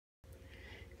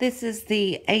This is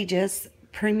the Aegis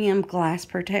Premium Glass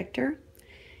Protector.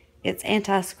 It's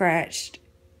anti-scratch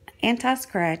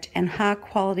and high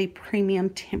quality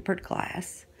premium tempered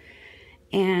glass.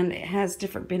 And it has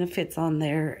different benefits on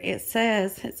there. It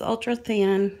says it's ultra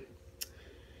thin,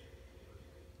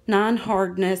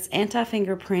 non-hardness,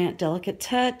 anti-fingerprint, delicate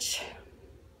touch,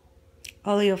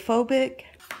 oleophobic.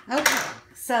 Okay,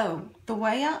 so the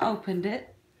way I opened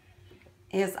it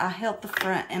is I held the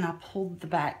front and I pulled the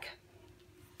back.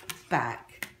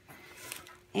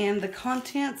 And the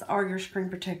contents are your screen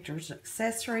protectors,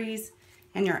 accessories,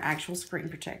 and your actual screen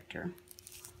protector.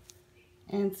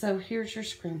 And so here's your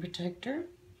screen protector.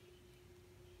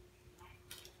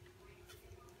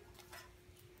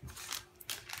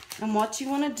 And what you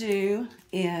want to do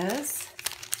is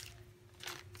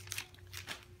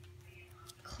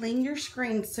clean your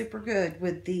screen super good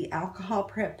with the alcohol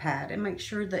prep pad and make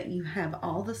sure that you have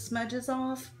all the smudges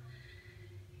off.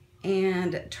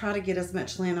 And try to get as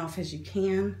much lint off as you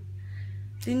can.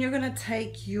 Then you're going to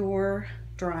take your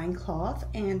drying cloth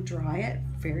and dry it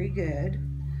very good.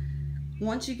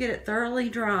 Once you get it thoroughly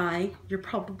dry, you're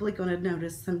probably going to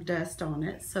notice some dust on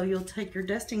it. So you'll take your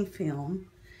dusting film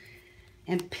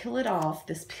and peel it off.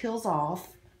 This peels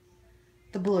off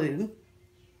the blue.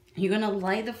 You're going to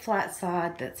lay the flat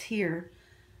side that's here,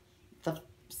 the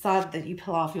side that you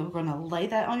peel off, you're going to lay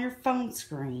that on your phone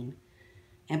screen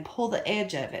and pull the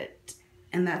edge of it,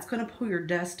 and that's going to pull your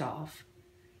dust off.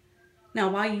 Now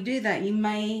while you do that, you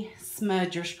may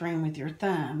smudge your screen with your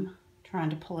thumb trying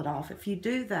to pull it off. If you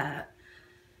do that,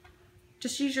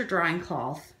 just use your drying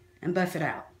cloth and buff it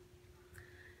out.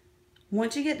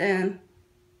 Once you get done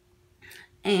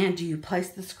and you place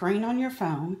the screen on your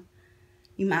phone,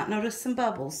 you might notice some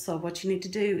bubbles. So what you need to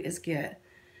do is get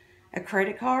a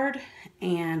credit card,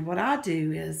 and what I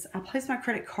do is I place my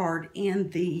credit card in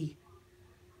the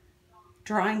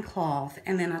drying cloth,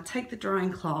 and then I take the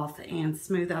drying cloth and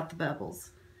smooth out the bubbles.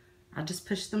 I just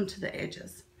push them to the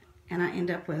edges and I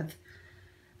end up with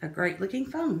a great looking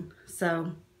phone.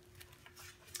 So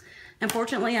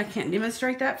unfortunately I can't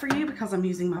demonstrate that for you because I'm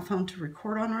using my phone to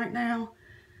record on right now,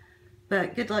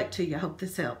 but good luck to you. I hope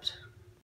this helped.